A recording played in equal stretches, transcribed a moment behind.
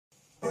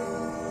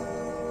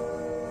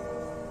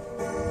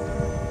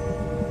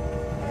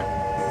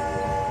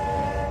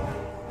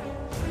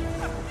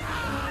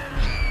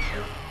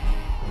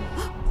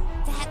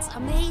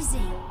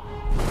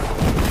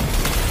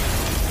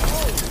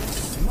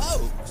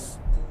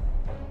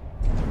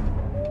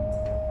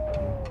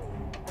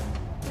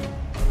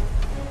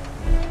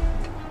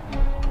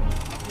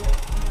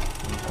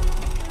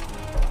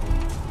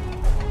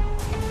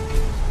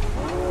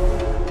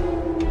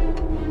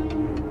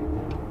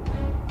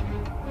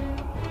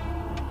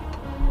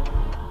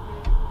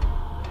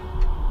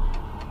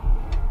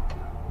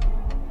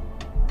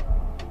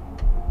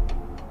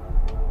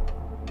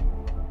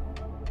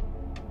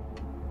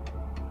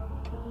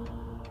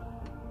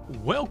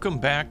Welcome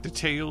back to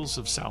Tales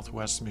of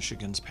Southwest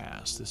Michigan's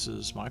Past. This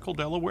is Michael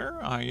Delaware.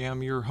 I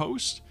am your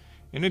host.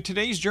 And in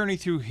today's journey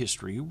through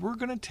history, we're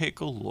going to take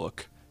a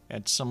look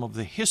at some of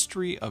the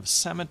history of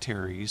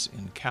cemeteries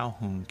in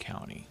Calhoun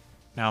County.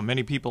 Now,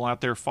 many people out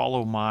there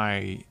follow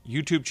my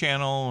YouTube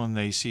channel and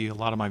they see a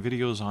lot of my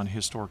videos on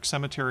historic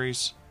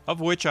cemeteries, of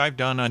which I've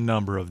done a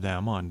number of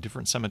them on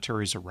different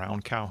cemeteries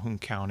around Calhoun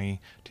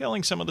County,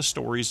 telling some of the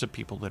stories of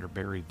people that are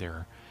buried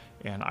there.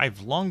 And I've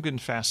long been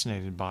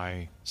fascinated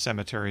by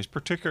cemeteries,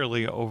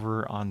 particularly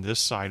over on this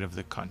side of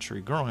the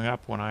country. Growing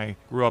up, when I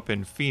grew up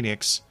in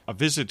Phoenix, a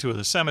visit to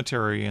the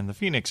cemetery in the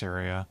Phoenix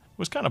area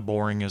was kind of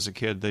boring as a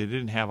kid. They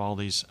didn't have all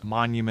these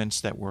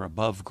monuments that were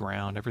above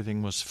ground.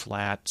 Everything was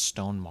flat,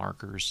 stone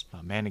markers,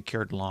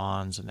 manicured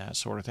lawns, and that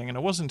sort of thing. And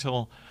it wasn't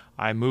until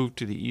I moved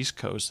to the East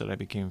Coast that I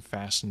became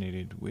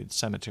fascinated with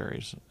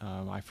cemeteries.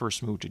 I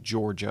first moved to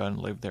Georgia and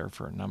lived there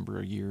for a number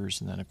of years,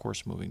 and then, of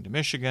course, moving to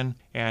Michigan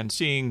and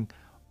seeing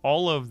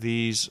all of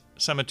these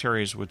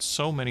cemeteries with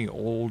so many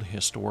old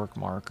historic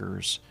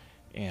markers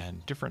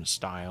and different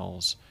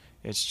styles.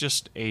 It's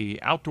just an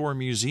outdoor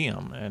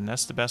museum, and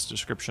that's the best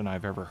description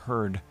I've ever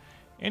heard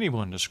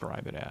anyone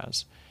describe it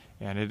as.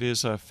 And it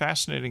is a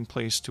fascinating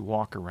place to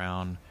walk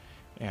around,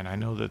 and I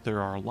know that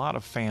there are a lot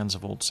of fans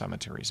of old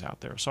cemeteries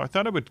out there. So I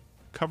thought I would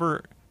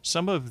cover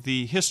some of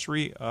the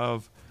history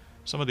of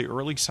some of the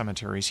early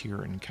cemeteries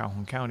here in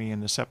Calhoun County in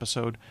this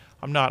episode.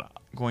 I'm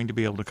not going to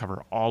be able to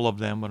cover all of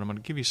them, but I'm going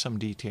to give you some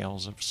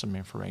details of some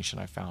information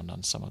I found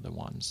on some of the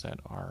ones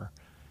that are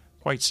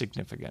quite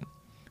significant.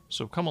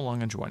 So come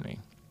along and join me.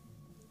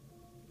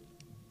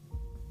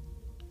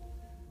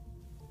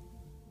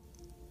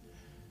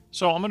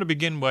 So I'm going to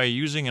begin by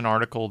using an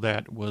article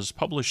that was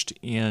published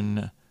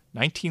in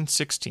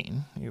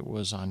 1916. It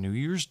was on New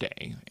Year's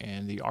Day,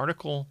 and the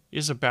article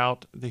is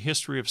about the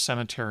history of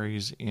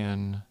cemeteries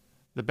in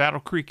the Battle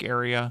Creek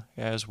area,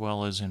 as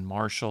well as in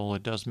Marshall.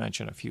 It does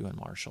mention a few in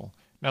Marshall.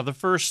 Now, the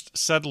first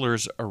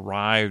settlers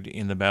arrived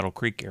in the Battle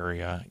Creek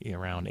area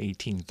around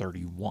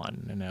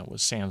 1831, and that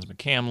was Sans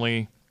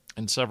McCamley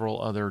and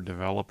several other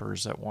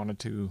developers that wanted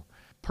to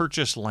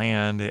purchase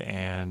land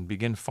and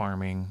begin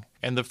farming.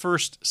 And the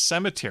first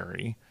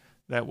cemetery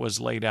that was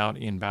laid out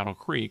in Battle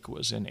Creek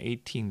was in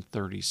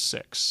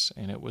 1836,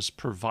 and it was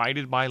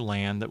provided by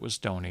land that was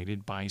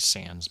donated by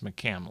Sans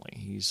McCamley.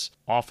 He's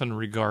often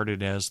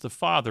regarded as the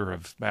father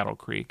of Battle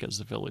Creek. As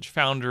the village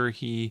founder,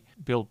 he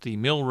built the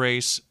mill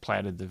race,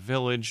 platted the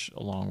village,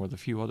 along with a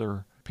few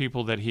other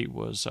people that he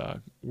was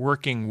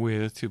working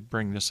with to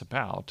bring this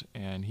about,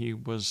 and he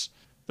was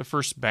the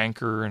first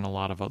banker and a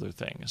lot of other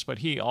things. But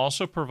he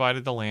also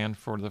provided the land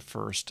for the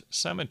first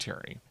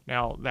cemetery.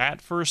 Now,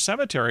 that first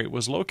cemetery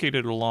was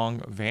located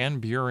along Van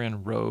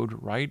Buren Road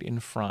right in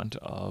front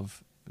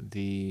of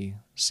the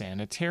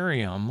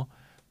sanitarium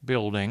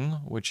building,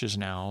 which is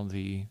now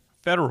the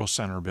Federal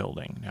Center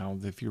building. Now,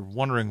 if you're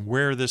wondering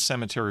where this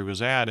cemetery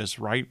was at, it's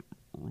right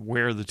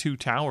where the two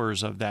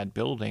towers of that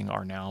building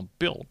are now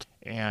built.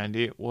 And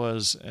it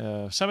was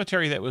a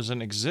cemetery that was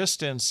in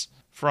existence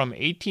from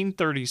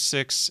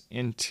 1836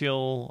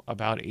 until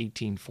about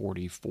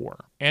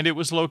 1844. And it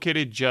was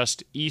located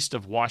just east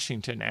of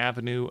Washington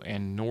Avenue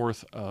and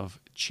north of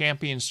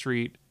Champion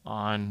Street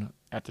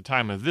at the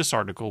time of this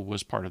article,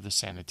 was part of the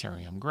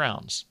sanitarium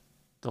grounds.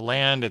 The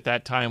land at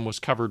that time was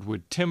covered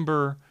with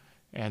timber,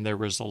 and there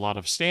was a lot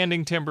of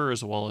standing timber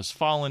as well as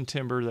fallen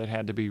timber that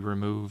had to be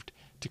removed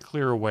to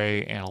clear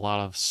away, and a lot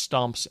of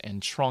stumps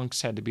and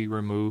trunks had to be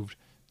removed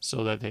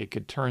so that they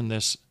could turn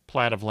this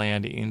plat of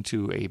land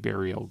into a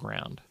burial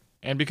ground.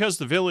 And because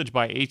the village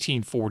by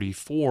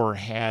 1844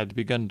 had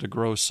begun to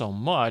grow so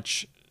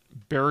much,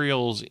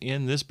 burials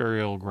in this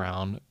burial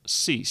ground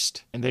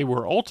ceased, and they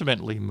were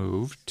ultimately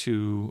moved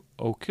to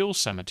Oak Hill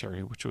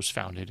Cemetery, which was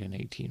founded in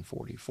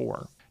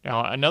 1844.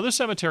 Now, another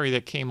cemetery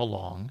that came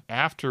along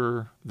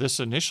after this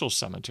initial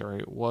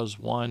cemetery was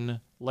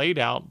one laid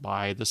out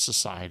by the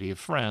Society of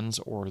Friends,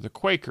 or the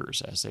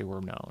Quakers as they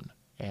were known,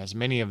 as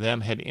many of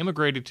them had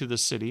immigrated to the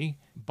city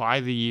by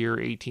the year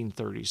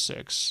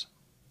 1836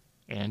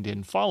 and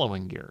in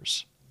following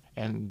years.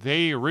 And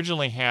they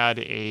originally had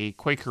a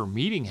Quaker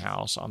meeting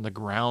house on the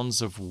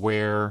grounds of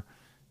where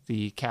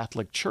the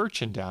Catholic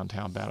Church in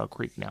downtown Battle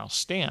Creek now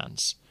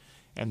stands.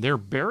 And their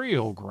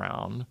burial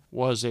ground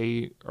was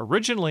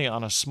originally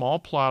on a small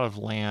plot of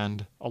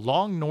land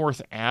along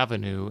North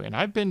Avenue, and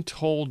I've been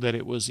told that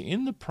it was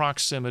in the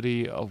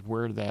proximity of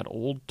where that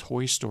old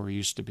toy store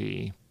used to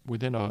be,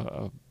 within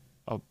a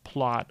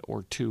plot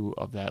or two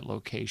of that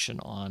location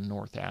on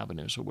North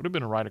Avenue. So it would have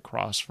been right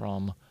across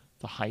from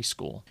the high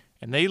school.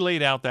 And they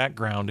laid out that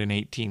ground in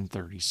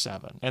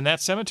 1837. And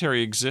that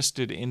cemetery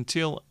existed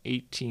until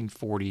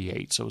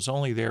 1848, so it was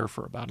only there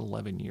for about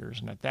 11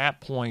 years. And at that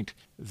point,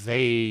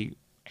 they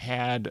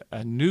had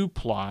a new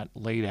plot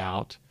laid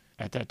out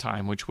at that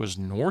time, which was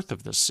north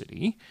of the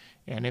city,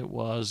 and it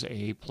was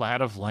a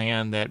plat of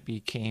land that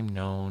became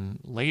known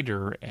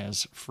later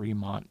as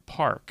Fremont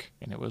Park.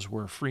 And it was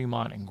where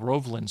Fremont and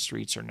Groveland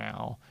streets are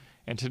now.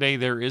 And today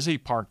there is a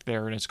park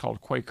there, and it's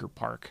called Quaker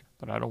Park.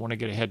 But I don't want to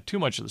get ahead too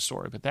much of the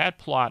story. But that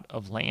plot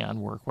of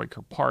land where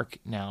Quaker Park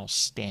now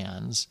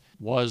stands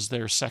was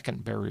their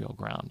second burial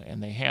ground.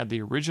 And they had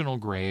the original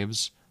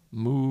graves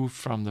moved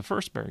from the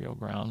first burial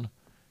ground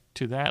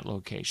to that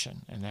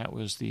location. And that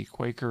was the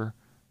Quaker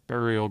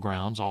burial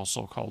grounds,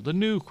 also called the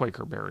new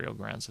Quaker burial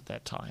grounds at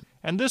that time.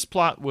 And this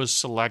plot was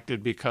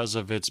selected because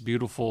of its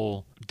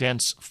beautiful,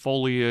 dense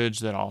foliage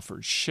that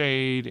offered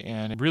shade,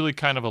 and it really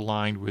kind of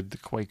aligned with the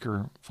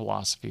Quaker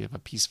philosophy of a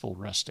peaceful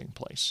resting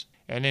place.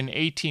 And in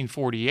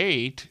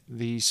 1848,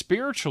 the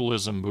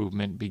spiritualism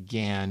movement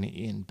began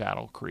in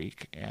Battle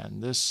Creek,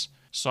 and this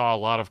saw a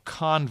lot of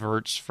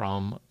converts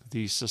from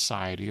the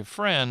Society of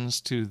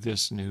Friends to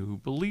this new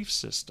belief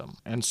system.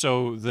 And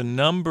so the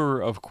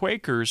number of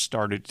Quakers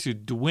started to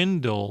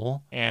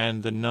dwindle,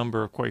 and the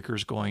number of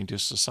Quakers going to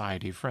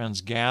Society of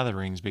Friends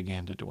gatherings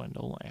began to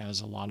dwindle,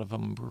 as a lot of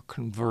them were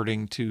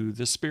converting to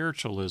the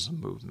spiritualism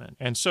movement.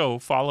 And so,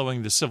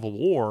 following the Civil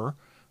War,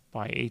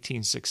 by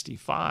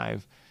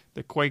 1865,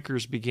 the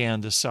Quakers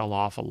began to sell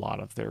off a lot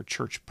of their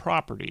church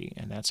property,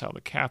 and that's how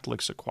the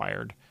Catholics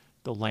acquired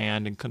the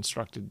land and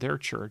constructed their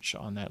church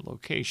on that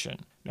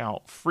location.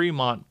 Now,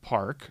 Fremont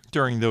Park,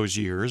 during those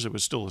years, it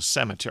was still a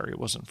cemetery. It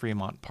wasn't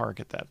Fremont Park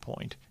at that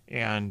point.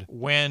 And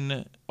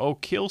when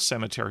Oak Hill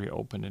Cemetery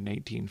opened in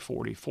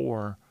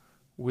 1844,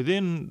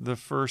 within the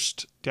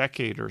first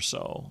decade or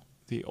so,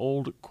 the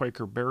old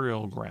Quaker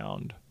burial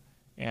ground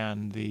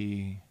and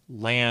the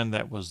land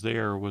that was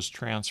there was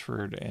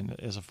transferred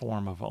as a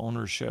form of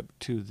ownership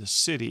to the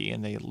city,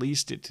 and they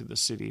leased it to the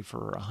city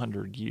for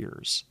 100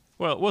 years.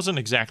 Well, it wasn't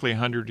exactly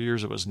 100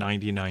 years, it was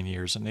 99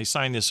 years, and they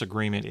signed this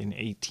agreement in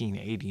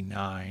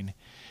 1889,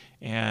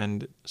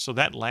 and so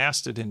that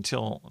lasted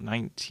until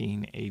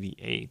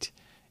 1988,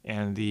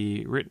 and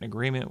the written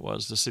agreement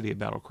was the city of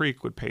Battle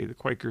Creek would pay the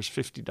Quakers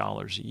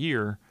 $50 a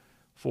year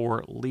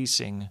for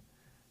leasing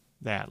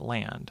that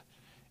land.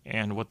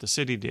 And what the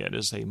city did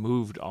is they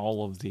moved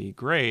all of the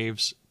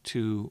graves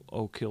to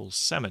Oak Hill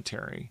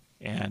Cemetery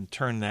and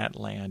turned that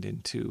land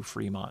into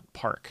Fremont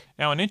Park.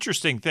 Now, an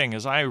interesting thing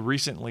is I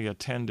recently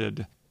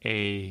attended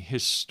a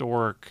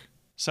historic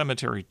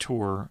cemetery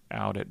tour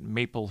out at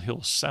Maple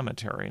Hill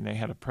Cemetery, and they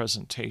had a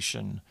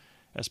presentation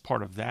as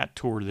part of that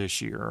tour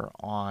this year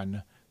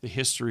on the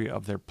history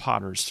of their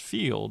Potter's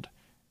Field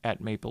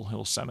at Maple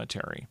Hill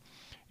Cemetery.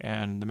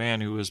 And the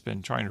man who has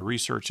been trying to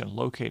research and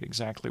locate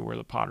exactly where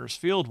the Potter's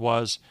Field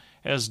was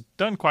has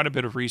done quite a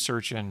bit of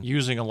research and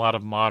using a lot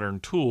of modern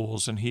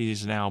tools, and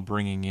he's now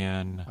bringing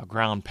in a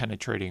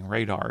ground-penetrating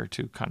radar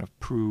to kind of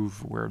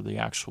prove where the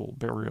actual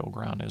burial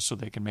ground is so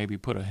they can maybe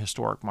put a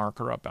historic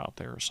marker up out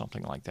there or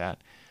something like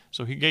that.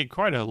 So he gave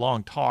quite a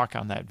long talk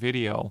on that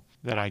video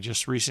that I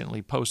just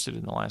recently posted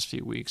in the last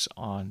few weeks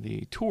on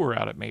the tour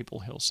out at Maple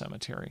Hill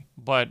Cemetery.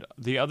 But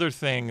the other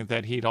thing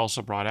that he'd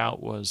also brought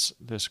out was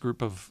this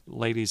group of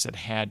ladies that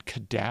had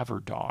cadaver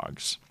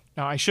dogs.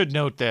 Now, I should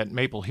note that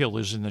Maple Hill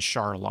is in the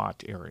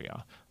Charlotte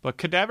area, but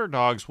cadaver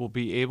dogs will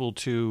be able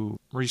to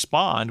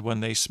respond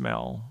when they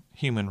smell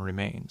human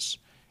remains.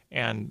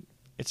 And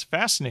it's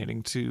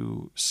fascinating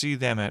to see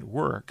them at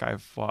work.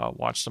 I've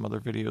watched some other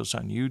videos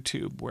on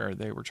YouTube where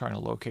they were trying to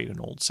locate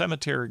an old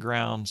cemetery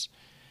grounds,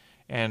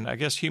 and I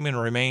guess human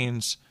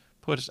remains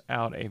puts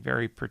out a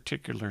very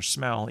particular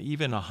smell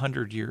even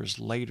 100 years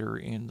later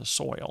in the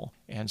soil.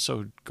 And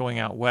so going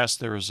out west,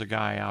 there was a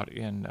guy out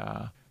in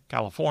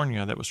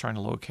California that was trying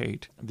to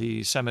locate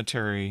the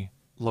cemetery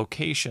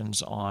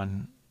locations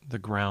on the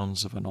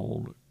grounds of an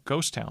old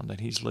ghost town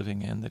that he's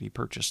living in, that he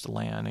purchased the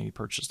land and he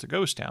purchased the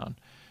ghost town.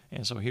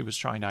 And so he was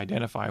trying to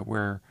identify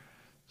where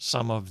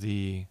some of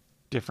the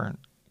different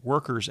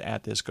workers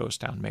at this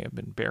ghost town may have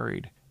been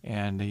buried.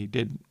 And he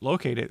did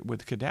locate it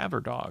with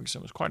cadaver dogs.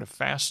 It was quite a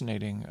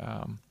fascinating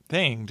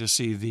thing to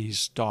see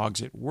these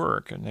dogs at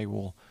work. And they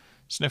will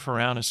sniff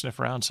around and sniff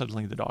around.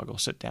 Suddenly the dog will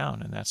sit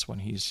down, and that's when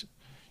he's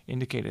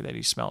indicated that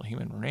he smelled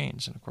human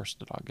remains. And of course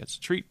the dog gets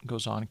a treat and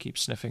goes on and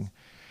keeps sniffing.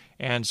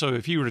 And so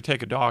if you were to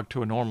take a dog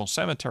to a normal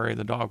cemetery,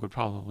 the dog would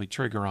probably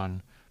trigger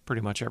on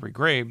pretty much every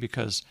grave,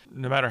 because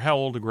no matter how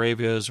old a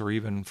grave is, or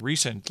even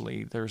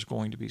recently, there's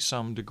going to be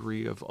some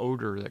degree of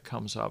odor that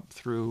comes up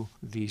through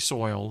the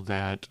soil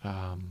that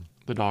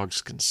the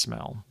dogs can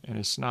smell. And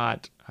it's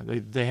not,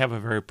 they have a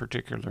very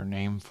particular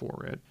name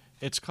for it.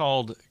 It's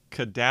called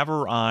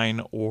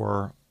cadaverine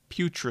or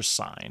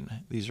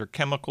putrescine. These are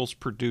chemicals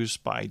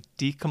produced by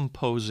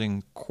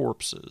decomposing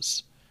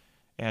corpses.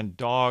 And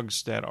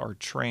dogs that are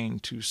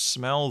trained to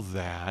smell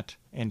that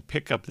and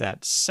pick up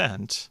that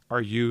scent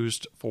are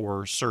used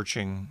for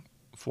searching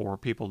for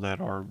people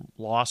that are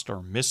lost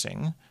or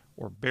missing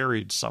or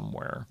buried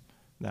somewhere.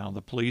 Now,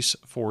 the police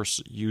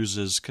force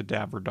uses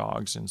cadaver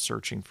dogs in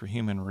searching for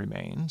human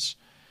remains.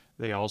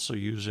 They also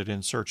use it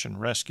in search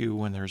and rescue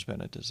when there's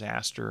been a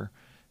disaster.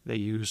 They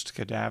used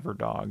cadaver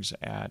dogs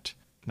at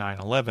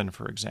 9/11,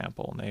 for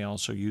example, and they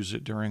also use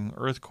it during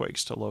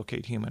earthquakes to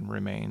locate human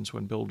remains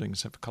when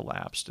buildings have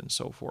collapsed and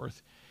so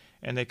forth.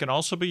 And they can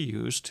also be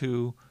used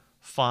to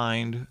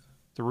find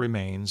the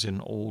remains in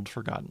old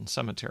forgotten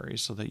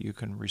cemeteries so that you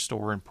can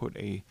restore and put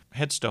a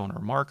headstone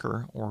or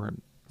marker, or at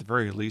the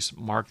very least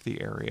mark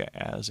the area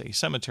as a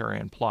cemetery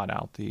and plot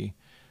out the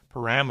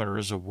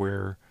parameters of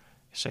where,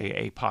 say,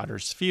 a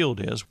potter's field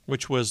is,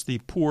 which was the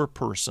poor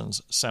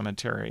person's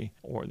cemetery,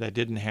 or that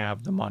didn't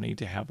have the money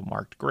to have a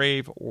marked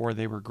grave, or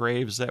they were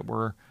graves that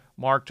were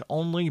marked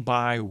only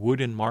by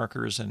wooden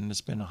markers, and it's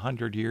been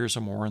 100 years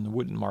or more, and the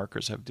wooden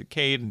markers have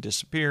decayed and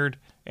disappeared,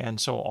 and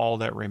so all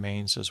that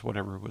remains is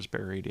whatever was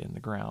buried in the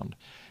ground.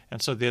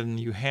 And so then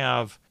you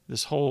have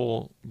this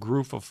whole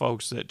group of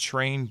folks that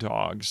train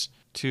dogs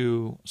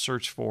to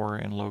search for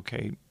and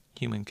locate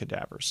human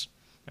cadavers.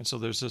 And so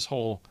there's this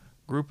whole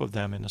group of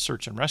them in the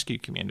search and rescue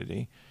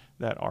community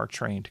that are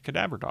trained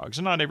cadaver dogs.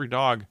 And not every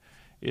dog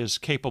is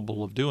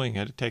capable of doing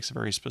it. It takes a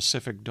very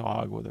specific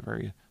dog with a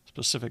very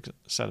specific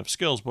set of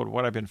skills. But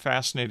what I've been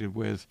fascinated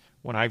with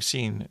when I've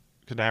seen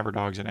cadaver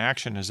dogs in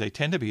action is they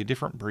tend to be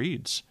different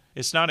breeds.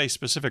 It's not a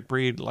specific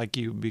breed like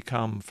you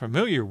become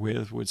familiar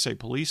with, say,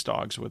 police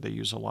dogs, where they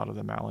use a lot of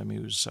the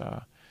Malamutes,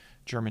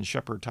 German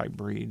Shepherd type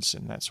breeds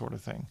and that sort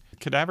of thing.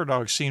 Cadaver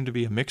dogs seem to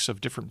be a mix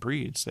of different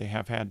breeds. They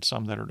have had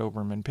some that are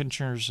Doberman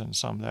Pinschers and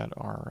some that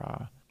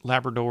are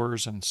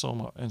Labradors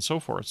and so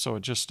forth. So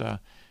it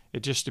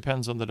just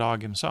depends on the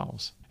dog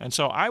themselves. And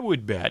so I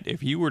would bet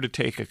if you were to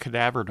take a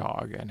cadaver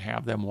dog and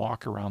have them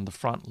walk around the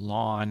front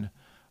lawn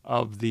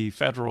of the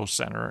Federal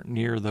Center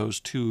near those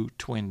two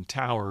twin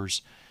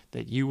towers,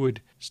 that you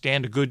would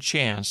stand a good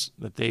chance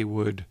that they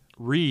would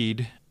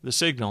read the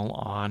signal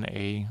on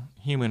a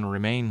human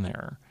remain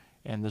there.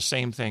 And the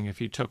same thing if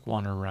you took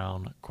one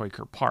around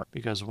Quaker Park,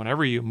 because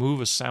whenever you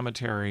move a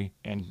cemetery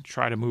and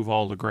try to move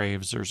all the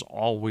graves, there's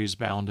always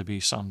bound to be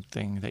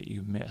something that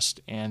you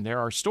missed. And there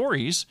are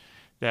stories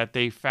that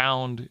they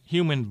found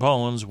human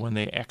bones when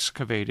they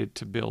excavated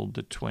to build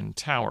the Twin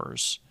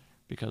Towers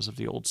because of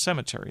the old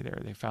cemetery there.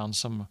 They found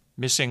some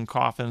missing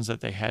coffins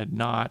that they had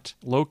not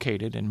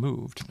located and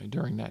moved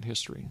during that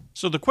history.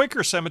 So the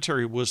Quaker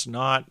Cemetery was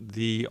not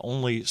the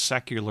only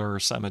secular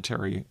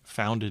cemetery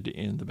founded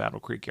in the Battle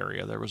Creek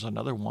area. There was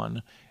another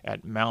one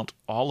at Mount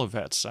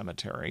Olivet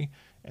Cemetery,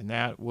 and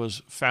that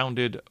was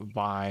founded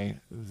by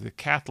the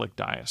Catholic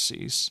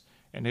diocese,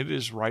 and it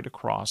is right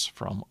across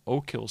from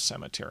Oak Hill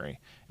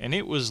Cemetery. And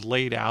it was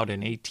laid out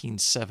in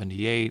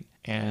 1878,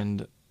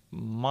 and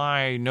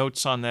my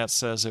notes on that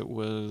says it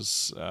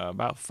was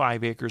about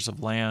 5 acres of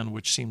land,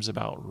 which seems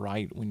about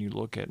right when you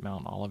look at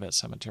Mount Olivet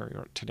Cemetery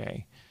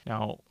today.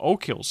 Now,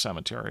 Oak Hill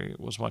Cemetery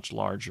was much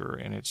larger,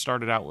 and it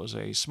started out as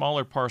a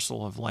smaller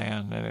parcel of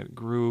land, and it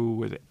grew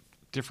with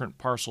different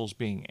parcels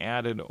being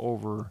added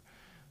over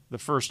the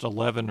first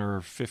 11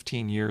 or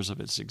 15 years of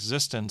its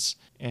existence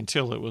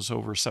until it was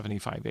over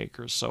 75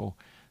 acres. So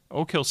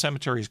Oak Hill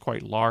Cemetery is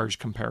quite large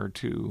compared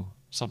to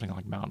something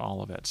like Mount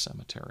Olivet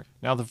Cemetery.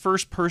 Now, the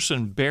first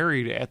person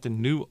buried at the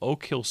new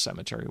Oak Hill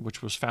Cemetery,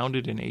 which was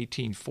founded in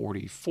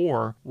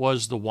 1844,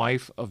 was the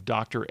wife of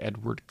Dr.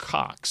 Edward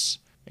Cox,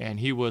 and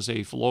he was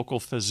a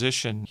local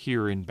physician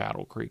here in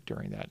Battle Creek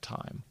during that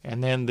time.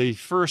 And then the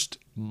first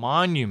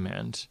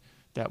monument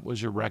that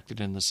was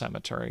erected in the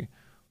cemetery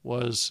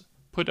was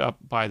put up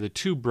by the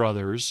two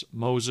brothers,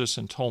 Moses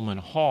and Tolman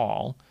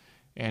Hall,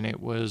 and it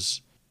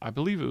was, I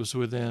believe it was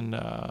within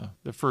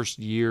the first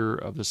year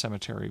of the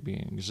cemetery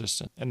being in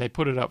existence. And they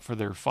put it up for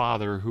their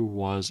father, who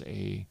was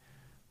a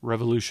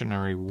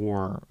Revolutionary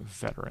War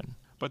veteran.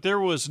 But there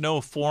was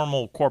no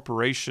formal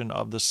corporation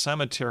of the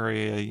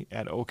cemetery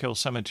at Oak Hill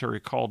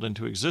Cemetery called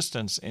into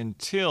existence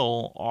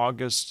until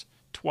August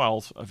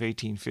 12th of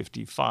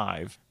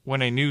 1855,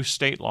 when a new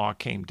state law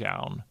came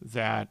down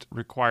that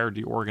required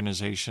the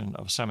organization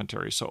of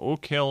cemeteries. So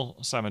Oak Hill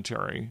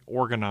Cemetery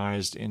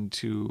organized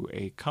into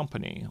a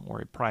company or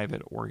a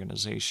private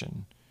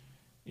organization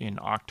in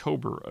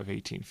October of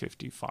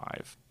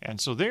 1855.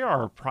 And so they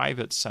are a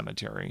private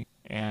cemetery,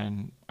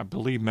 and I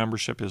believe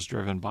membership is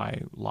driven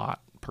by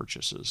lot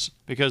purchases,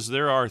 because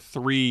there are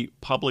 3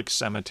 public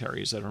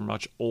cemeteries that are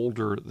much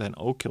older than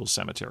Oak Hill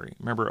Cemetery.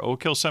 Remember,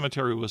 Oak Hill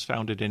Cemetery was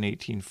founded in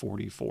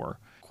 1844.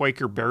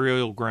 Quaker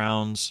burial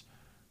grounds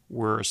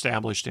were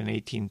established in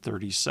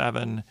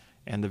 1837,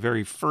 and the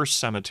very first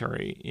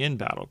cemetery in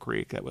Battle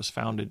Creek that was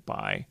founded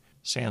by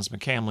Sans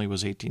McCamley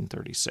was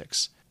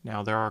 1836.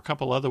 Now, there are a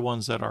couple other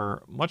ones that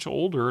are much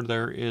older.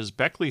 There is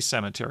Beckley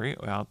Cemetery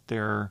out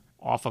there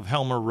off of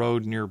Helmer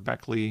Road near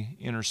Beckley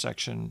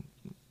intersection,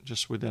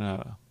 just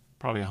within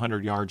probably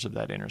 100 yards of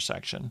that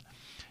intersection.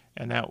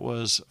 And that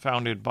was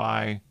founded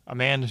by a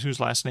man whose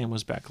last name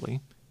was Beckley,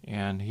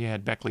 and he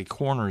had Beckley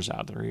Corners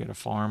out there. He had a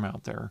farm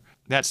out there.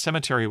 That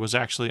cemetery was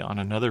actually on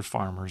another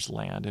farmer's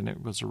land, and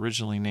it was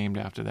originally named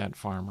after that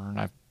farmer, and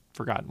I've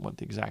forgotten what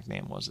the exact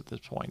name was at this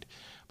point.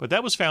 But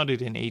that was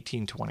founded in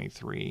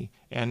 1823,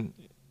 and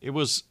it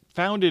was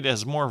founded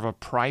as more of a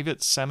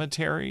private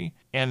cemetery.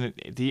 And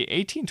the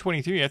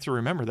 1823, you have to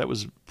remember, that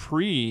was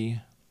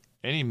pre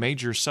any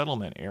major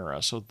settlement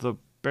era. So the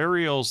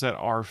burials that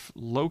are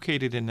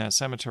located in that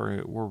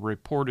cemetery were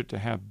reported to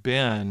have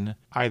been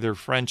either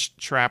French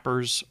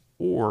trappers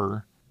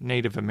or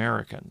Native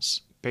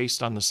Americans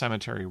based on the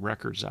cemetery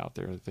records out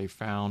there that they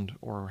found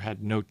or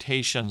had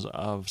notations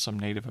of some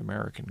Native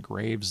American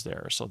graves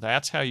there. So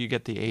that's how you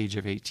get the age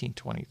of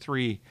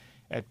 1823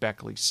 at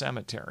Beckley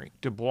Cemetery.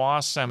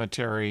 Dubois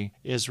Cemetery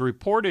is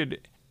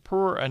reported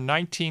per a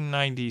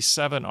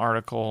 1997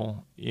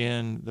 article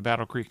in the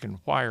Battle Creek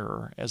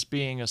Inquirer as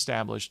being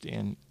established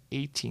in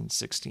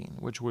 1816,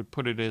 which would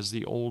put it as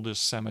the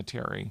oldest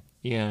cemetery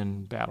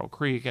in Battle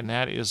Creek, and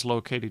that is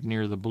located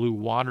near the Blue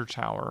Water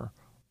Tower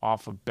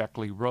off of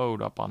Beckley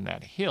Road up on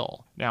that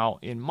hill. Now,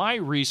 in my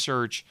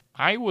research,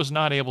 I was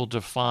not able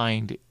to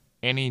find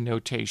any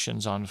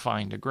notations on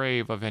Find a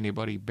Grave of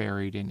anybody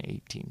buried in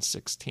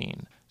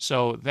 1816.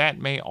 So that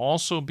may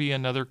also be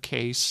another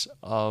case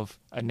of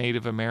a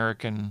Native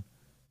American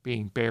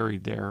being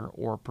buried there,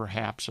 or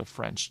perhaps a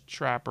French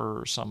trapper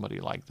or somebody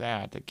like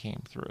that that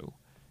came through,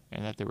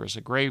 and that there was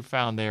a grave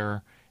found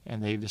there,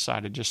 and they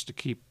decided just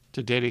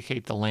to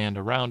dedicate the land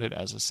around it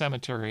as a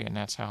cemetery, and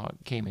that's how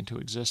it came into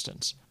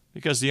existence.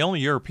 Because the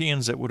only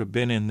Europeans that would have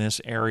been in this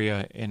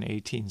area in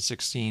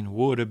 1816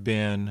 would have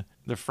been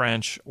the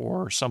French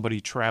or somebody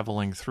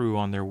traveling through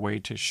on their way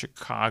to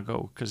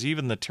Chicago, because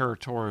even the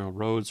territorial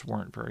roads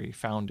weren't very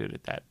founded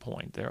at that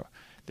point.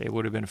 They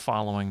would have been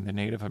following the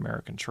Native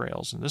American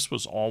trails, and this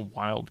was all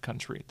wild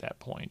country at that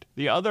point.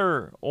 The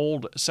other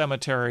old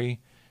cemetery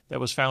that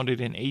was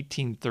founded in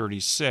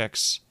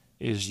 1836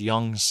 is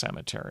Young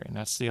Cemetery, and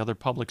that's the other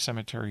public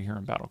cemetery here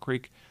in Battle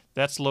Creek.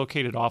 That's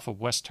located off of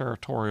West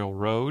Territorial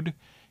Road,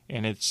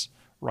 and it's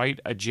right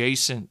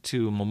adjacent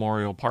to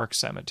Memorial Park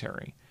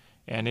Cemetery.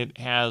 And it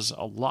has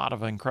a lot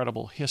of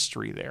incredible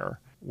history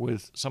there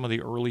with some of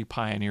the early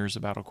pioneers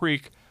of Battle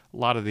Creek. A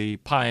lot of the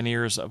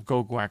pioneers of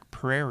Gogwak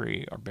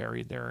Prairie are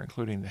buried there,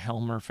 including the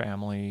Helmer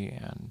family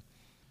and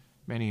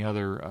many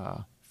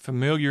other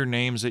familiar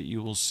names that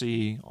you will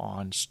see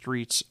on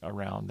streets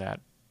around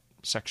that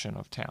section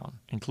of town,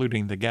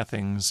 including the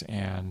Gethings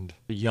and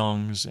the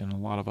Youngs and a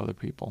lot of other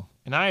people.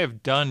 And I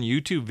have done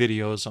YouTube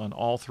videos on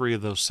all three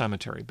of those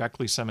cemeteries: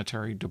 Beckley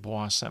Cemetery,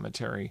 Dubois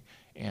Cemetery,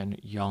 and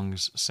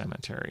Young's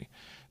Cemetery.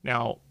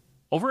 Now,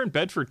 over in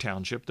Bedford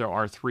Township, there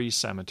are three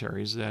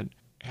cemeteries that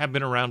have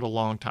been around a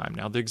long time.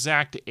 Now, the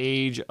exact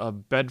age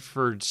of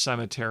Bedford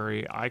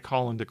Cemetery, I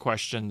call into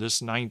question.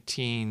 This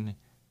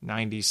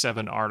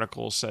 1997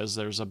 article says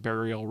there's a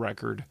burial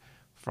record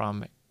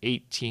from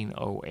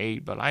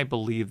 1808, but I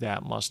believe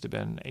that must have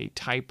been a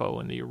typo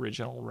in the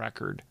original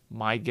record.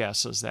 My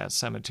guess is that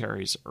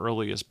cemetery's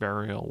earliest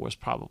burial was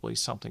probably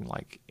something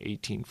like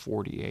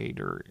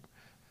 1848 or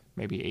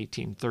maybe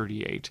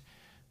 1838,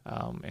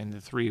 and the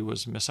 3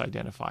 was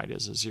misidentified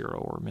as a 0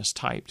 or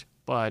mistyped.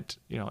 But,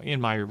 in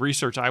my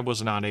research, I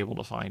was not able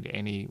to find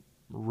any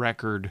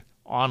record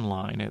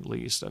online, at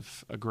least,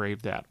 of a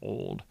grave that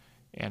old.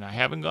 And I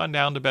haven't gone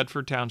down to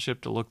Bedford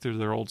Township to look through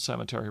their old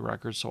cemetery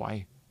records, so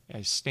I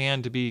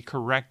stand to be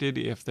corrected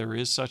if there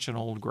is such an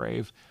old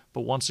grave.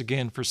 But once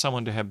again, for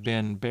someone to have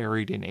been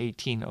buried in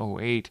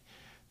 1808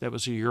 that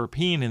was a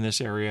European in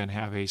this area and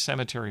have a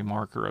cemetery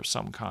marker of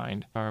some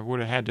kind, would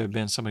have had to have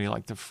been somebody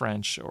like the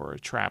French or a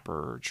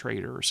trapper or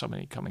trader or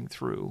somebody coming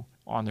through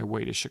on their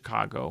way to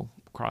Chicago,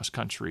 cross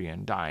country,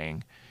 and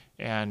dying.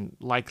 And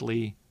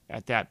likely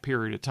at that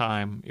period of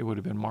time, it would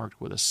have been marked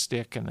with a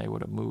stick and they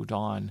would have moved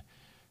on.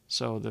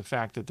 So the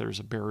fact that there's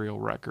a burial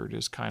record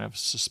is kind of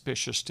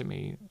suspicious to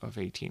me of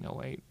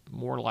 1808.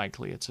 More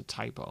likely it's a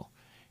typo.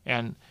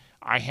 And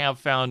I have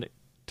found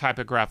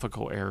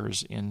typographical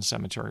errors in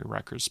cemetery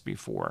records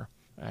before,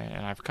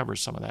 and I've covered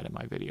some of that in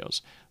my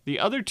videos. The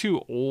other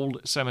two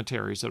old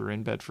cemeteries that are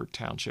in Bedford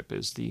Township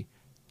is the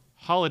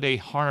Holiday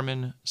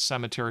Harmon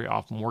Cemetery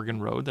off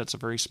Morgan Road. That's a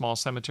very small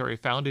cemetery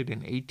founded in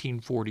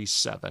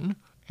 1847.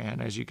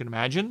 And as you can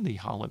imagine, the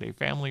Holiday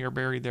family are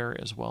buried there,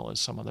 as well as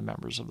some of the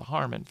members of the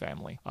Harmon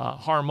family.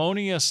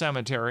 Harmonia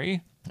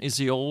Cemetery is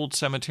the old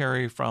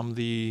cemetery from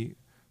the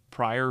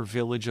prior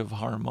village of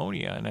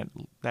Harmonia,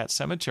 and that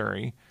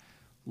cemetery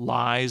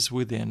lies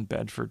within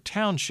Bedford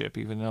Township,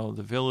 even though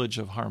the village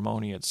of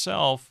Harmonia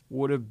itself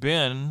would have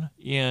been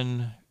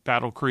in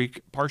Battle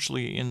Creek,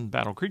 partially in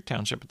Battle Creek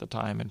Township at the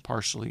time, and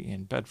partially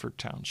in Bedford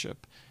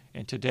Township.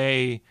 And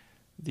today,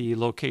 the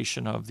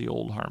location of the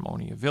old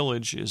Harmonia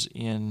Village is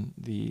in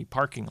the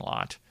parking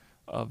lot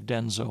of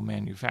Denso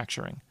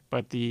Manufacturing.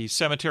 But the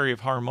Cemetery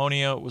of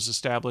Harmonia was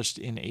established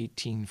in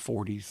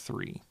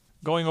 1843.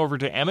 Going over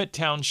to Emmett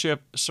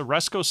Township,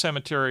 Ceresco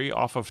Cemetery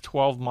off of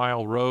 12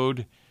 Mile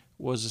Road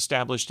was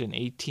established in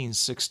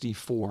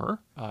 1864.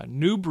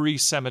 Newbury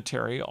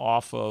Cemetery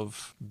off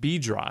of B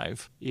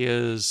Drive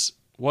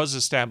was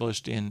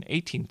established in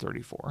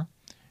 1834.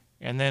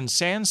 And then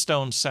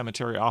Sandstone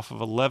Cemetery off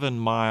of 11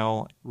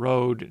 Mile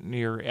Road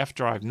near F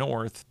Drive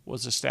North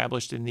was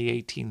established in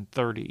the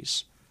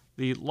 1830s.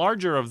 The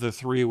larger of the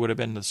three would have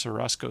been the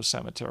Ceresco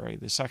Cemetery.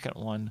 The second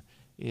one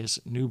is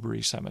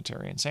Newbury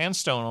Cemetery. And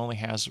Sandstone only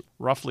has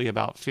roughly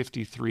about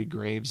 53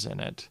 graves in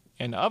it.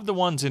 And of the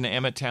ones in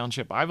Emmett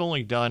Township, I've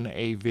only done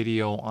a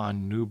video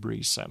on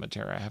Newbury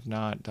Cemetery. I have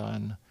not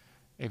done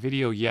a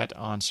video yet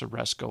on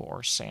Ceresco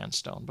or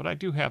Sandstone, but I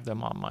do have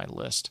them on my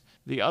list.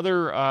 The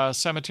other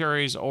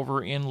cemeteries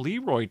over in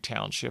Leroy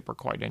Township are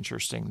quite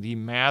interesting. The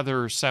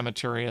Mather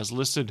Cemetery, as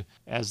listed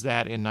as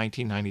that in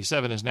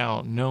 1997, is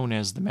now known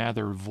as the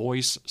Mather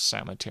Voice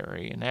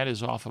Cemetery, and that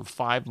is off of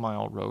 5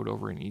 Mile Road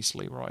over in East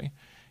Leroy,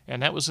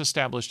 and that was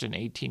established in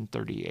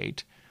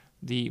 1838.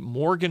 The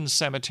Morgan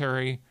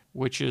Cemetery,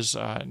 which is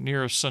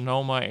near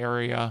Sonoma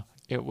area,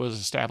 it was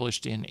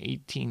established in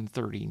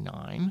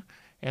 1839.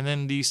 And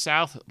then the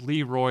South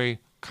Leroy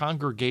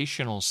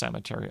Congregational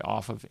Cemetery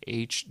off of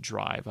H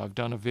Drive. I've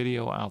done a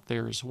video out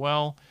there as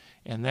well,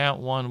 and that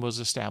one was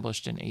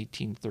established in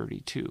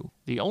 1832.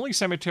 The only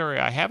cemetery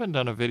I haven't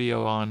done a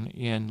video on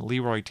in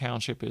Leroy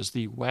Township is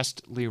the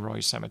West Leroy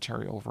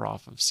Cemetery over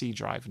off of C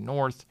Drive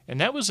North, and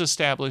that was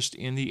established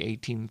in the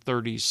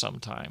 1830s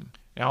sometime.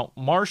 Now,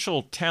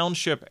 Marshall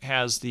Township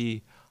has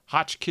the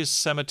Hotchkiss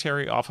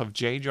Cemetery off of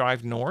J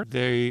Drive North.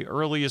 The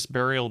earliest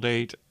burial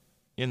date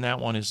in that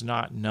one is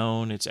not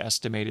known. It's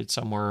estimated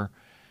somewhere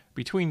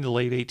between the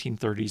late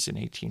 1830s and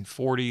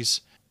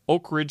 1840s.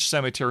 Oak Ridge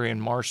Cemetery in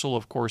Marshall,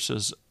 of course,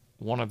 is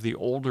one of the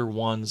older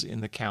ones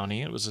in the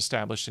county. It was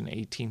established in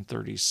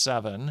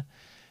 1837,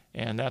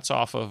 and that's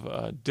off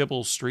of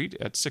Dibble Street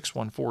at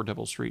 614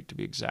 Dibble Street to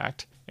be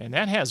exact. And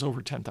that has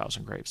over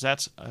 10,000 graves.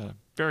 That's a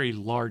very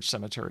large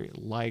cemetery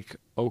like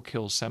Oak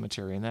Hill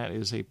Cemetery, and that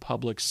is a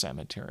public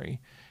cemetery.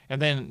 And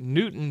then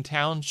Newton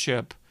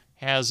Township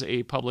has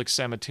a public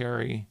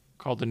cemetery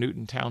called the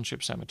Newton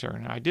Township Cemetery.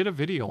 And I did a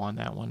video on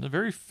that one. A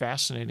very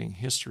fascinating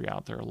history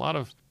out there. A lot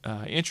of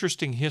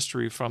interesting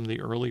history from the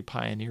early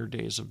pioneer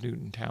days of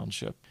Newton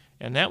Township.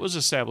 And that was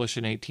established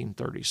in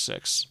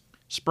 1836.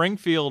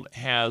 Springfield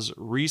has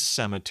Reese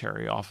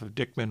Cemetery off of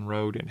Dickman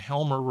Road and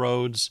Helmer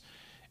Roads,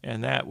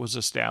 and that was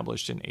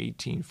established in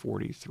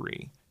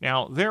 1843.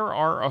 Now, there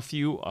are a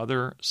few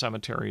other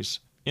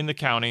cemeteries in the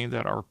county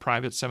that are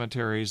private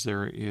cemeteries.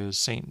 There is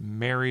St.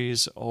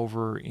 Mary's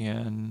over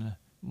in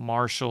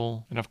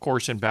Marshall, and of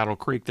course in Battle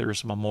Creek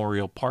there's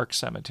Memorial Park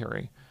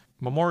Cemetery.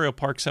 Memorial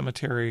Park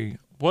Cemetery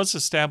was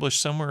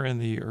established somewhere in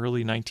the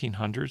early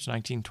 1900s,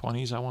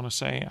 1920s, I want to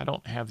say. I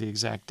don't have the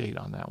exact date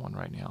on that one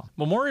right now.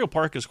 Memorial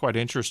Park is quite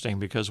interesting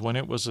because when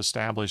it was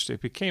established, it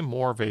became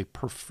more of a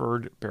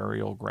preferred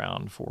burial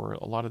ground for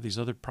a lot of these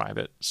other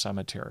private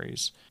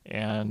cemeteries.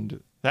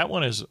 And that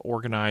one is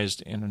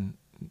organized and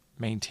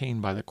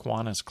maintained by the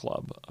Kiwanis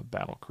Club of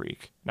Battle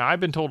Creek. Now, I've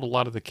been told a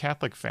lot of the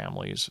Catholic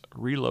families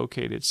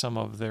relocated some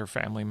of their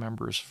family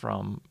members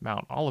from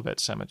Mount Olivet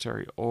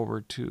Cemetery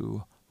over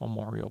to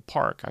Memorial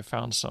Park. I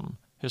found some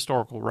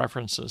historical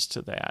references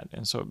to that,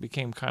 and so it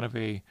became kind of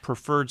a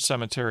preferred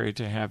cemetery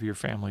to have your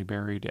family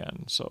buried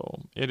in.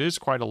 So it is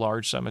quite a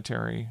large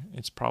cemetery.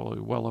 It's probably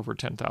well over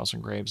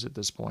 10,000 graves at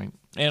this point,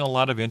 and a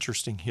lot of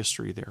interesting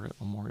history there at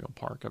Memorial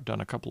Park. I've done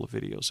a couple of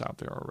videos out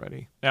there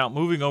already. Now,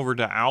 moving over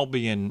to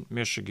Albion,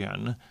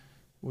 Michigan,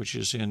 which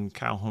is in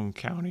Calhoun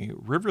County,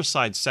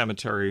 Riverside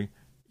Cemetery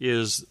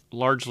is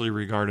largely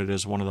regarded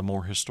as one of the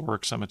more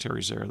historic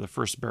cemeteries there. The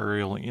first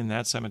burial in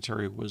that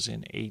cemetery was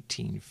in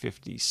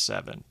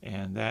 1857,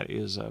 and that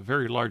is a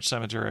very large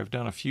cemetery. I've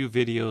done a few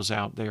videos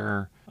out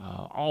there.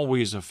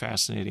 Always a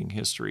fascinating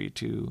history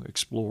to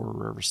explore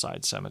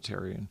Riverside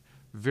Cemetery, and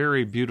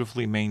very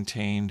beautifully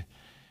maintained.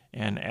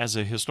 And as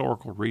a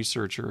historical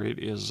researcher, it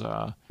is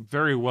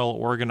very well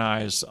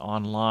organized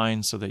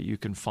online so that you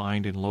can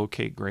find and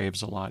locate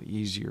graves a lot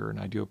easier,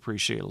 and I do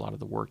appreciate a lot of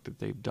the work that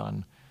they've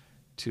done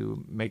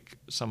to make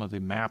some of the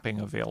mapping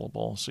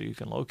available so you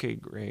can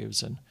locate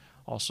graves and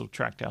also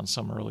track down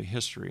some early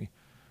history.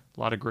 A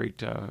lot of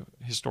great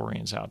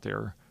historians out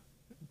there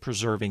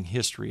preserving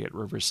history at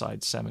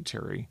Riverside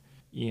Cemetery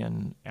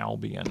in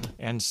Albion.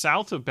 And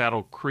south of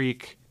Battle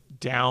Creek,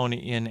 down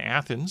in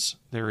Athens,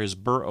 there is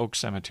Burr Oak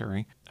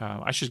Cemetery.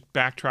 I should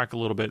backtrack a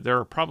little bit. There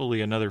are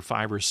probably another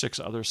 5 or 6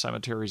 other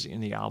cemeteries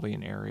in the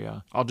Albion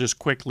area. I'll just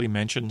quickly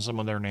mention some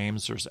of their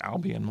names. There's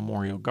Albion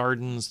Memorial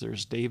Gardens,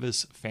 there's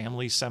Davis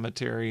Family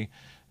Cemetery,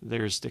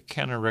 there's the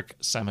Kennewick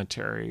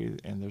Cemetery,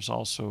 and there's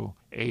also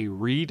a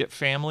Reed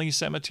Family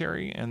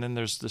Cemetery, and then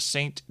there's the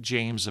St.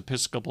 James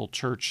Episcopal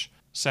Church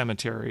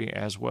Cemetery,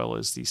 as well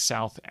as the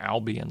South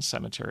Albion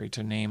Cemetery,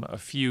 to name a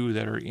few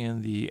that are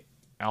in the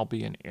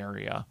Albion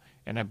area.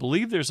 And I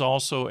believe there's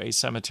also a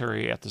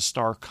cemetery at the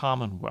Star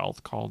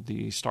Commonwealth called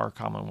the Star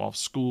Commonwealth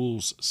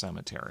Schools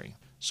Cemetery.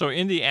 So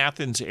in the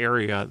Athens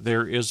area,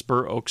 there is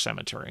Burr Oak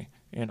Cemetery.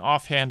 And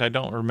offhand, I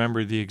don't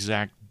remember the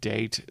exact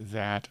date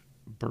that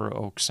Burr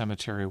Oak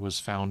Cemetery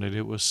was founded.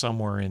 It was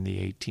somewhere in the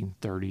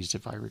 1830s,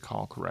 if I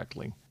recall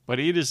correctly.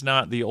 But it is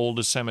not the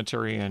oldest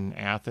cemetery in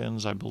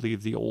Athens. I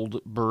believe the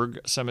Old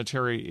Berg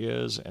Cemetery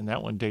is, and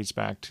that one dates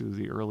back to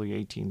the early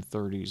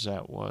 1830s.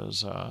 That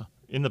was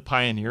in the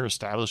pioneer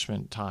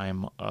establishment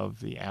time of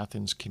the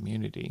Athens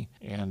community.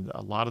 And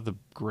a lot of the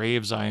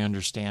graves, I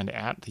understand,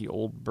 at the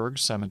Old Berg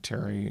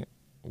Cemetery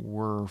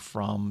were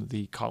from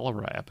the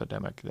cholera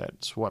epidemic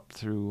that swept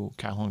through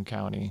Calhoun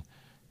County,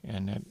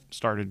 and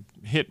it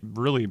hit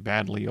really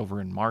badly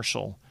over in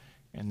Marshall,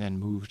 and then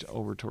moved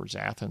over towards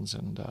Athens.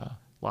 And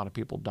A lot of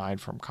people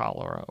died from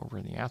cholera over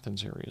in the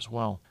Athens area as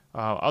well.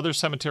 Other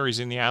cemeteries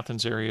in the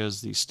Athens area is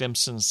the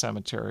Stimson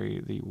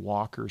Cemetery, the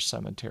Walker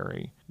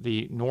Cemetery,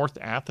 the North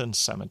Athens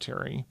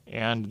Cemetery,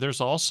 and there's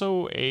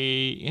also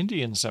a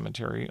Indian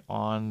cemetery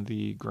on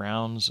the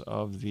grounds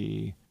of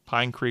the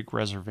Pine Creek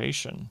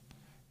Reservation.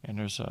 And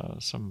there's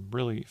some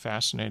really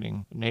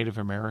fascinating Native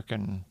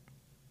American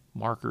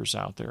markers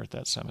out there at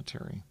that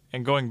cemetery.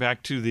 And going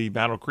back to the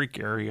Battle Creek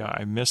area,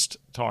 I missed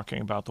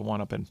talking about the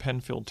one up in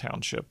Penfield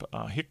Township,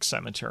 Hicks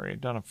Cemetery. I've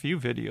done a few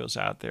videos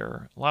out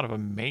there. A lot of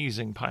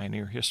amazing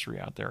pioneer history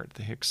out there at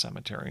the Hicks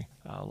Cemetery.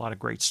 A lot of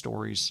great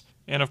stories.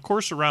 And of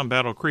course, around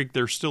Battle Creek,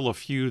 there's still a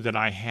few that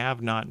I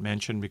have not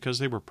mentioned because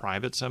they were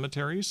private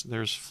cemeteries.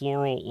 There's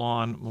Floral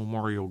Lawn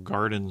Memorial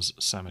Gardens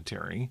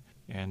Cemetery,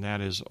 and that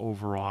is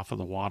over off of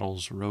the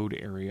Wattles Road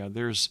area.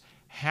 There's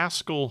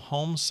Haskell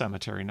Home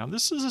Cemetery. Now,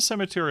 this is a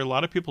cemetery a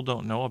lot of people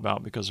don't know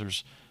about because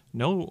there's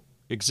no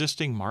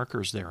existing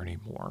markers there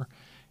anymore.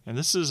 And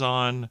this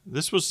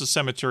was the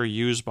cemetery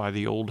used by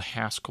the old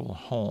Haskell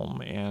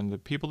home. And the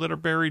people that are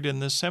buried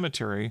in this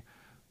cemetery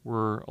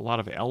were a lot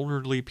of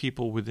elderly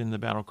people within the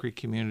Battle Creek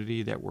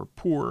community that were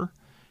poor,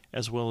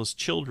 as well as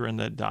children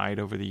that died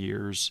over the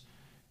years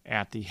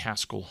at the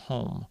Haskell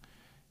home.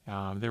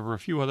 There were a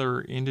few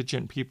other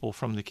indigent people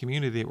from the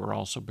community that were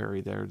also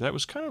buried there. That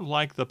was kind of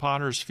like the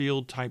Potter's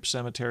Field type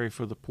cemetery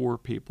for the poor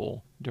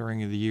people during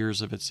the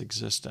years of its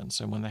existence.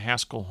 And when the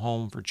Haskell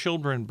home for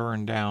children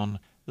burned down,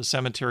 the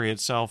cemetery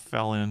itself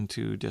fell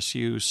into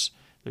disuse.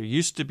 There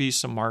used to be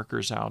some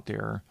markers out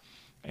there,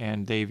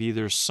 and they've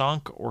either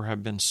sunk or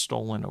have been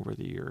stolen over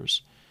the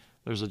years.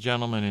 There's a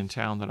gentleman in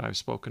town that I've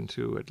spoken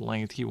to at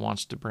length. He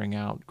wants to bring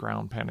out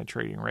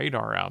ground-penetrating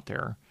radar out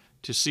there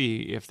to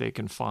see if they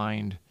can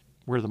find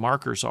where the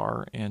markers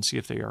are and see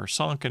if they are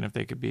sunk and if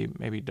they could be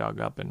maybe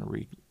dug up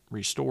and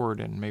restored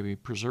and maybe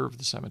preserve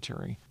the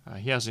cemetery.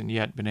 He hasn't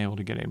yet been able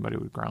to get anybody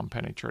with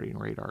ground-penetrating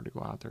radar to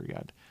go out there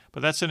yet.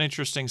 But that's an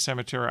interesting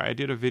cemetery. I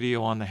did a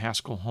video on the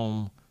Haskell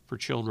Home for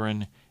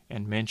Children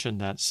and mentioned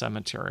that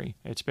cemetery.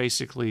 It's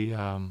basically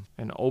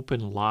an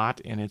open lot,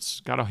 and it's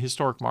got a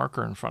historic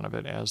marker in front of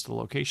it as the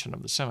location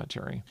of the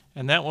cemetery.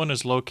 And that one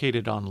is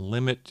located on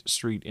Limit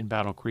Street in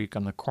Battle Creek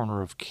on the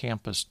corner of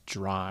Campus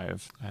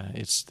Drive.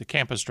 The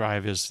Campus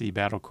Drive is the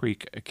Battle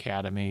Creek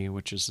Academy,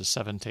 which is the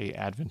Seventh-day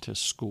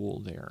Adventist school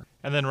there.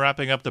 And then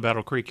wrapping up the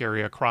Battle Creek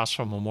area across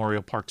from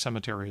Memorial Park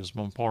Cemetery is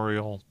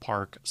Memorial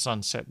Park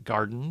Sunset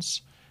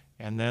Gardens.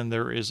 And then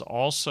there is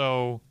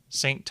also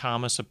St.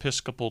 Thomas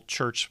Episcopal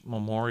Church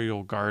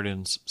Memorial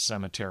Gardens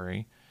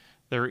Cemetery.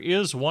 There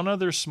is one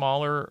other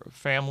smaller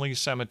family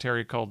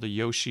cemetery called the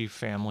Yoshi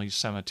Family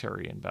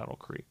Cemetery in Battle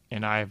Creek,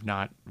 and I have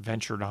not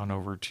ventured on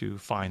over to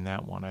find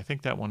that one. I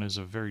think that one is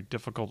a very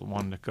difficult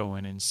one to go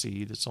in and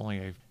see. That's only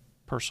a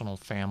personal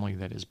family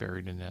that is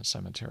buried in that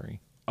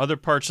cemetery. Other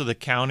parts of the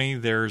county,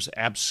 there's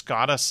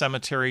Abscota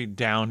Cemetery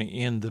down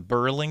in the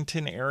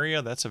Burlington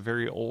area. That's a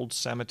very old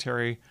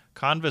cemetery.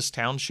 Convis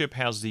Township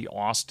has the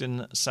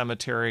Austin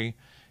Cemetery.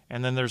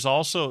 And then there's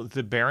also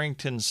the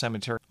Barrington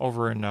Cemetery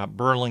over in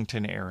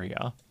Burlington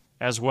area,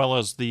 as well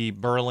as the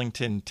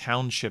Burlington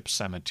Township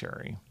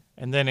Cemetery.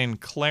 And then in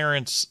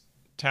Clarence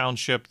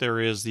Township, there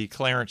is the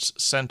Clarence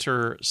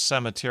Center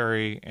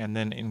Cemetery. And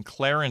then in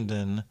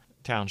Clarendon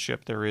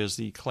Township, there is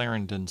the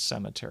Clarendon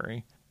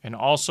Cemetery. And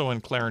also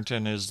in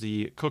Clarington is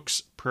the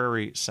Cooks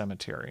Prairie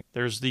Cemetery.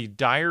 There's the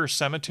Dyer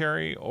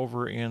Cemetery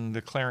over in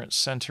the Clarence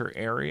Center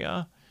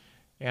area.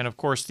 And, of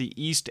course, the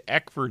East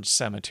Eckford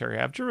Cemetery.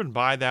 I've driven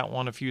by that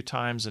one a few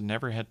times and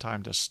never had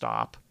time to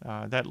stop.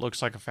 That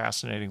looks like a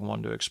fascinating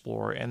one to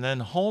explore. And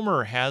then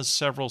Homer has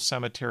several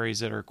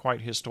cemeteries that are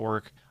quite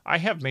historic. I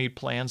have made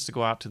plans to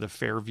go out to the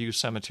Fairview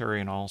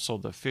Cemetery and also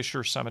the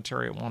Fisher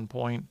Cemetery at one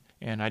point,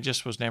 and I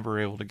just was never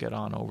able to get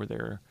on over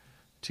there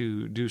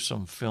to do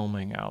some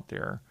filming out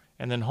there.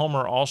 And then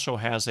Homer also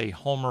has a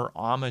Homer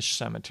Amish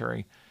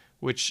Cemetery,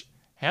 which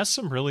has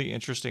some really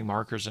interesting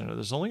markers in it.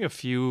 There's only a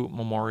few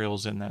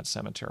memorials in that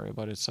cemetery,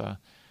 but it's an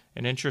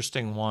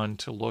interesting one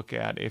to look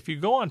at. If you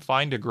go on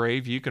Find a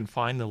Grave, you can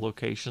find the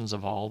locations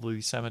of all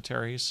these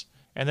cemeteries.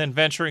 And then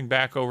venturing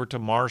back over to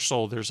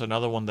Marshall, there's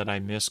another one that I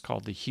missed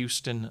called the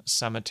Houston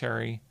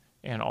Cemetery,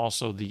 and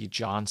also the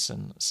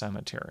Johnson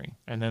Cemetery.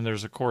 And then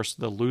there's, of course,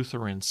 the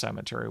Lutheran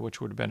Cemetery, which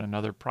would have been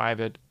another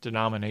private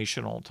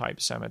denominational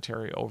type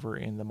cemetery over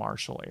in the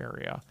Marshall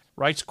area.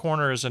 Wright's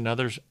Corner is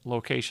another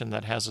location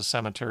that has a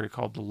cemetery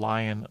called the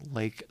Lion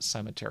Lake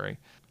Cemetery.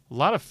 A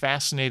lot of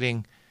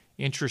fascinating,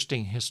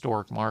 interesting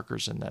historic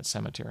markers in that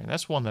cemetery. And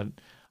that's one that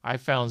I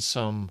found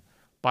some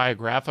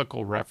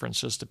biographical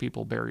references to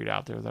people buried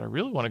out there that I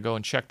really want to go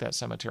and check that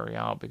cemetery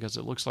out because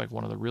it looks like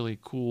one of the really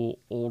cool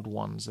old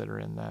ones that are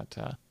in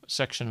that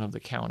section of the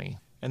county.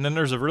 And then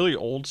there's a really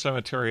old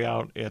cemetery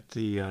out at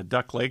the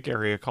Duck Lake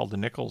area called the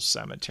Nichols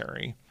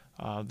Cemetery.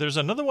 There's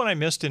another one I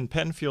missed in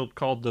Penfield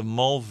called the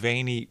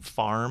Mulvaney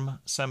Farm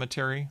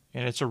Cemetery,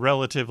 and it's a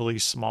relatively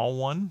small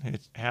one.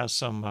 It has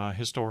some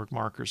historic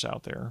markers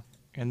out there.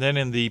 And then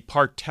in the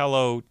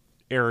Partello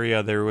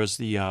area, there was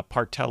the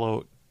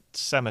Partello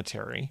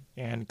Cemetery.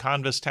 And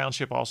Convis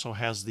Township also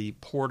has the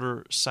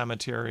Porter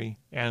Cemetery.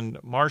 And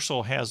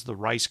Marshall has the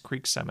Rice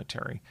Creek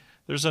Cemetery.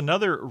 There's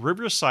another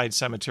Riverside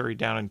Cemetery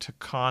down in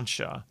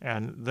Tekonsha,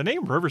 and the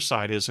name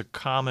Riverside is a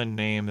common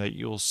name that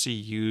you'll see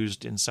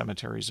used in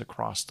cemeteries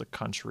across the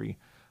country.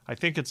 I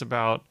think it's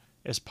about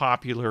as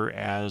popular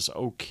as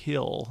Oak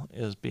Hill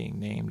is being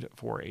named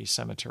for a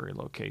cemetery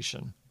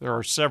location. There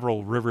are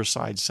several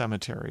Riverside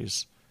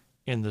cemeteries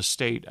in the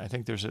state. I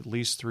think there's at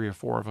least 3 or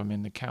 4 of them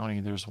in the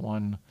county. There's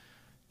one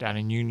down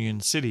in Union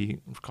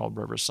City called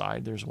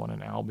Riverside. There's one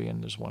in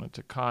Albion. There's one in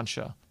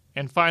Tekonsha.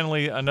 And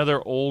finally,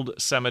 another old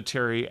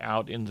cemetery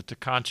out in the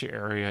Tekonsha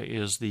area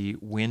is the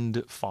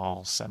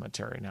Windfall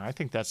Cemetery. Now, I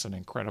think that's an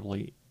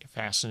incredibly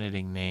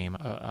fascinating name.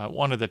 I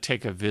wanted to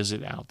take a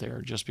visit out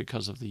there just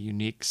because of the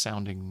unique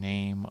sounding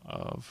name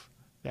of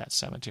that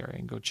cemetery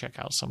and go check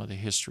out some of the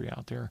history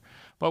out there.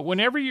 But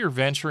whenever you're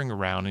venturing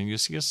around and you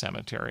see a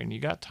cemetery and you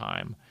got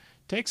time,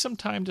 take some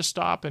time to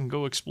stop and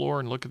go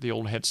explore and look at the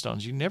old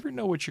headstones. You never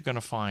know what you're going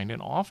to find,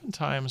 and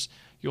oftentimes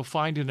you'll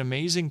find an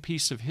amazing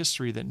piece of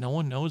history that no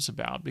one knows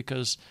about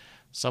because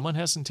someone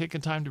hasn't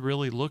taken time to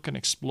really look and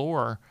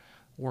explore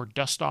or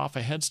dust off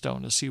a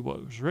headstone to see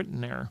what was written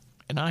there.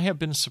 And I have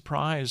been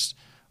surprised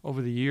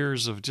over the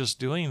years of just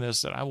doing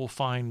this that I will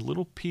find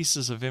little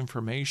pieces of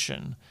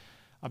information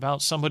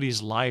about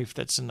somebody's life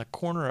that's in the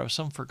corner of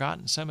some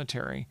forgotten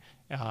cemetery.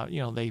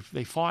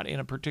 They fought in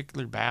a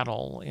particular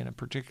battle, in a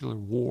particular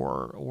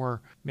war,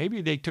 or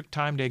maybe they took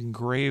time to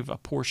engrave a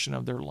portion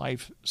of their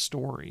life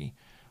story,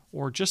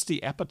 or just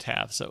the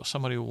epitaphs that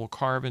somebody will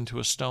carve into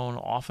a stone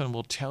often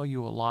will tell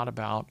you a lot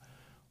about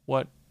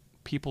what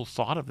people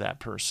thought of that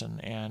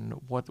person and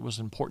what was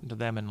important to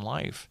them in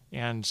life.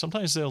 And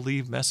sometimes they'll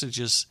leave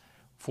messages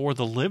for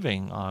the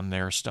living on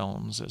their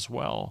stones as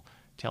well,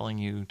 telling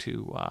you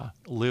to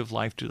live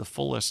life to the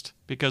fullest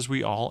because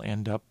we all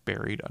end up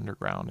buried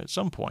underground at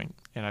some point.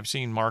 And I've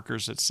seen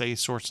markers that say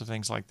sorts of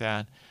things like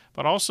that.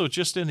 But also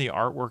just in the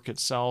artwork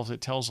itself,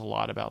 it tells a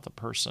lot about the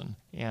person.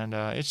 And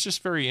it's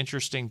just very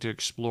interesting to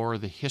explore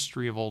the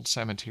history of old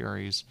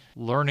cemeteries,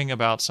 learning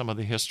about some of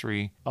the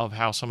history of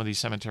how some of these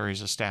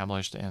cemeteries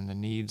established and the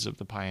needs of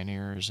the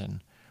pioneers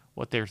and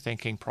what their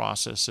thinking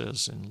process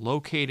is and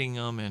locating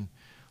them. And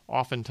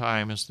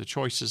oftentimes, the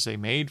choices they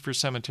made for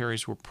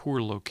cemeteries were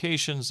poor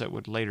locations that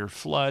would later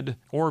flood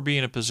or be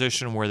in a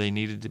position where they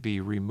needed to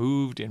be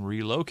removed and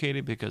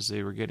relocated because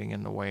they were getting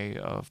in the way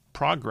of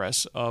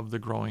progress of the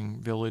growing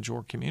village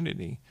or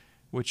community,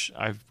 which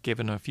I've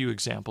given a few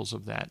examples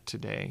of that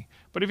today.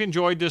 But if you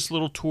enjoyed this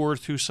little tour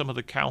through some of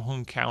the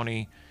Calhoun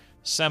County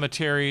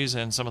cemeteries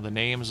and some of the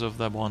names of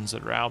the ones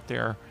that are out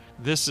there,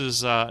 this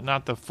is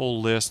not the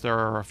full list. There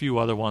are a few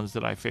other ones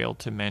that I failed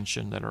to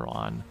mention that are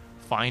on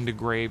Find a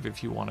Grave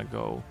if you want to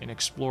go and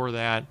explore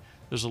that.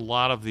 There's a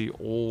lot of the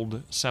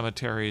old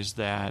cemeteries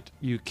that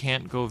you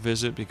can't go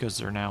visit because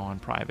they're now on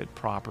private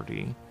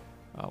property.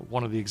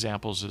 One of the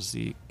examples is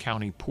the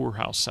County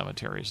Poorhouse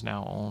Cemetery is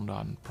now owned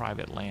on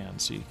private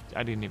land. So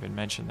I didn't even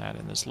mention that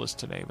in this list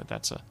today, but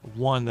that's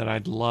one that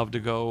I'd love to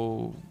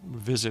go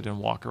visit and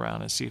walk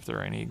around and see if there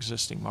are any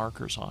existing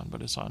markers on,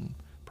 but it's on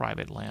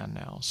private land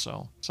now.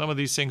 So some of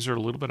these things are a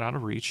little bit out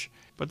of reach.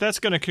 But that's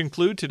going to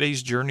conclude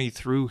today's journey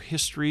through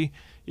history.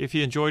 If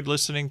you enjoyed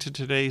listening to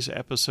today's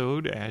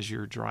episode as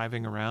you're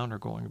driving around or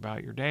going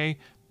about your day,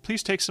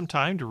 please take some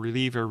time to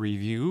leave a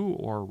review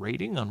or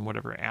rating on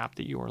whatever app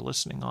that you are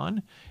listening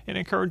on, and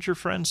encourage your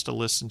friends to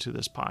listen to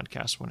this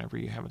podcast whenever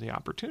you have the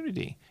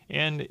opportunity.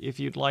 And if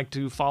you'd like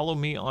to follow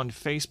me on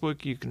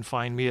Facebook, you can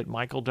find me at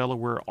Michael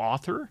Delaware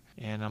Author,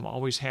 and I'm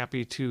always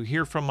happy to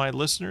hear from my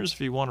listeners.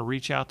 If you want to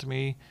reach out to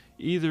me,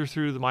 either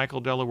through the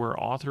Michael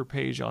Delaware Author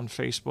page on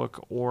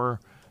Facebook or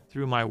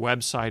through my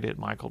website at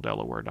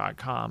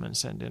michaeldelaware.com and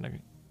send in a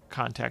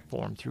contact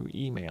form through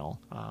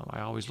email. I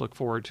always look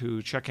forward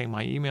to checking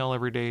my email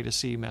every day to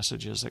see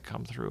messages that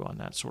come through on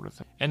that sort of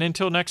thing. And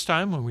until next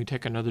time, when we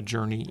take another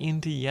journey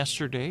into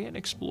yesterday and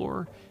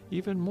explore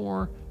even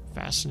more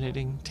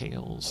fascinating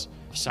tales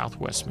of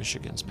Southwest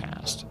Michigan's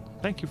past.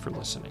 Thank you for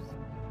listening.